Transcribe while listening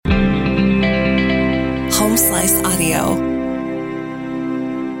Home Slice Audio.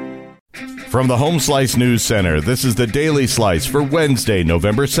 From the Home Slice News Center, this is the Daily Slice for Wednesday,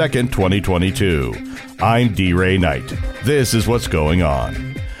 November 2nd, 2022. I'm D. Ray Knight. This is what's going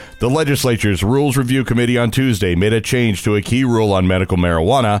on. The legislature's Rules Review Committee on Tuesday made a change to a key rule on medical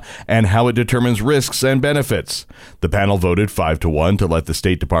marijuana and how it determines risks and benefits. The panel voted 5-1 to let the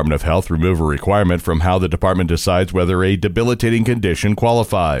State Department of Health remove a requirement from how the department decides whether a debilitating condition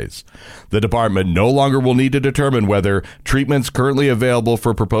qualifies. The department no longer will need to determine whether treatments currently available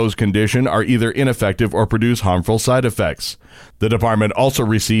for proposed condition are either ineffective or produce harmful side effects. The department also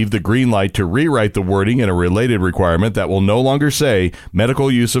received the green light to rewrite the wording in a related requirement that will no longer say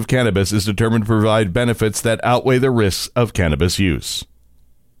medical use of cannabis is determined to provide benefits that outweigh the risks of cannabis use.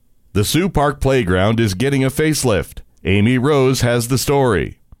 The Sioux Park Playground is getting a facelift. Amy Rose has the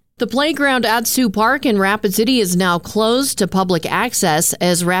story. The playground at Sioux Park in Rapid City is now closed to public access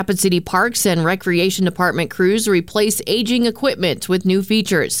as Rapid City Parks and Recreation Department crews replace aging equipment with new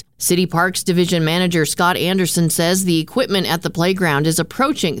features. City Parks Division Manager Scott Anderson says the equipment at the playground is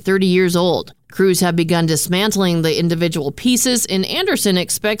approaching 30 years old. Crews have begun dismantling the individual pieces, and Anderson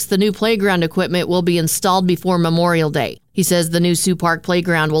expects the new playground equipment will be installed before Memorial Day. He says the new Sioux Park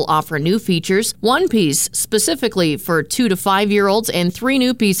Playground will offer new features, one piece specifically for 2 to 5-year-olds and 3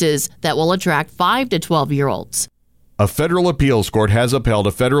 new pieces that will attract 5 to 12-year-olds. A federal appeals court has upheld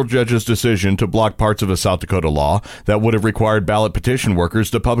a federal judge's decision to block parts of a South Dakota law that would have required ballot petition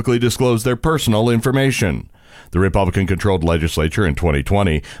workers to publicly disclose their personal information. The Republican-controlled legislature in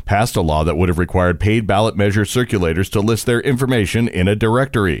 2020 passed a law that would have required paid ballot measure circulators to list their information in a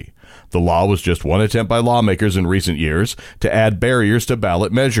directory. The law was just one attempt by lawmakers in recent years to add barriers to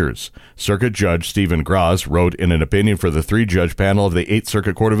ballot measures. Circuit Judge Stephen Graz wrote in an opinion for the 3-judge panel of the 8th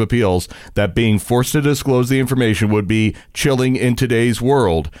Circuit Court of Appeals that being forced to disclose the information would be chilling in today's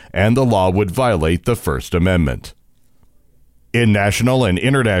world, and the law would violate the First Amendment. In national and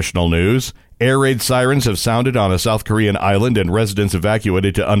international news, air raid sirens have sounded on a South Korean island and residents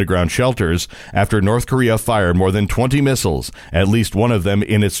evacuated to underground shelters after North Korea fired more than 20 missiles, at least one of them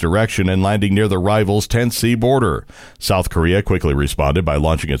in its direction and landing near the rival's 10th Sea border. South Korea quickly responded by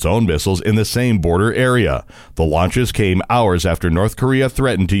launching its own missiles in the same border area. The launches came hours after North Korea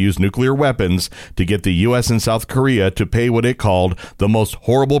threatened to use nuclear weapons to get the U.S. and South Korea to pay what it called the most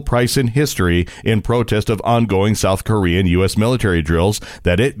horrible price in history in protest of ongoing South Korean U.S. military drills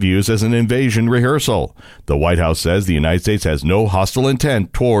that it views as an invasion rehearsal. The White House says the United States has no hostile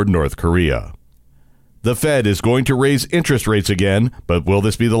intent toward North Korea. The Fed is going to raise interest rates again, but will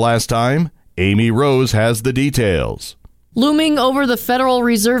this be the last time? Amy Rose has the details. Looming over the Federal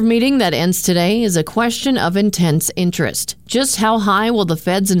Reserve meeting that ends today is a question of intense interest. Just how high will the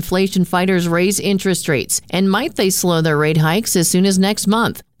Fed's inflation fighters raise interest rates, and might they slow their rate hikes as soon as next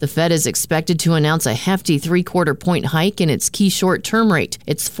month? The Fed is expected to announce a hefty 3/4 point hike in its key short-term rate,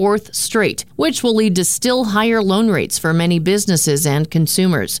 its 4th straight, which will lead to still higher loan rates for many businesses and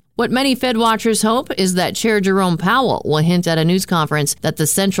consumers. What many Fed watchers hope is that Chair Jerome Powell will hint at a news conference that the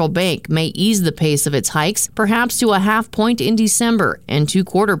central bank may ease the pace of its hikes, perhaps to a 0.5 point in December and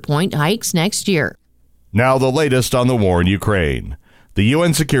 2/4 point hikes next year. Now the latest on the war in Ukraine. The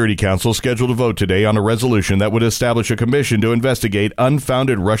UN Security Council scheduled a vote today on a resolution that would establish a commission to investigate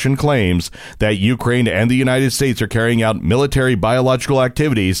unfounded Russian claims that Ukraine and the United States are carrying out military biological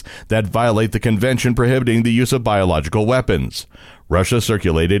activities that violate the convention prohibiting the use of biological weapons. Russia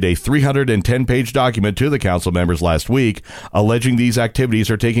circulated a 310-page document to the council members last week, alleging these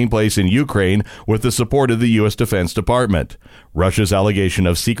activities are taking place in Ukraine with the support of the U.S. Defense Department. Russia's allegation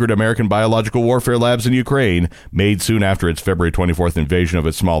of secret American biological warfare labs in Ukraine, made soon after its February 24th invasion of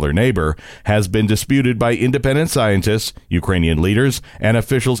its smaller neighbor, has been disputed by independent scientists, Ukrainian leaders, and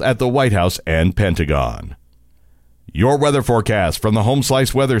officials at the White House and Pentagon. Your weather forecast from the Home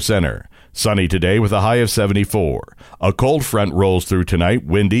Slice Weather Center. Sunny today with a high of 74. A cold front rolls through tonight,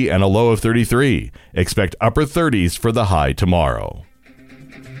 windy, and a low of 33. Expect upper 30s for the high tomorrow.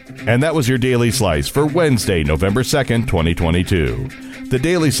 And that was your Daily Slice for Wednesday, November 2nd, 2022. The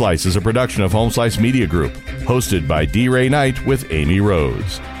Daily Slice is a production of Home Slice Media Group, hosted by D. Ray Knight with Amy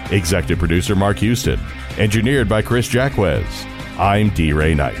Rose. Executive producer Mark Houston. Engineered by Chris Jacquez. I'm D.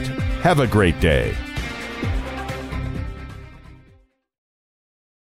 Ray Knight. Have a great day.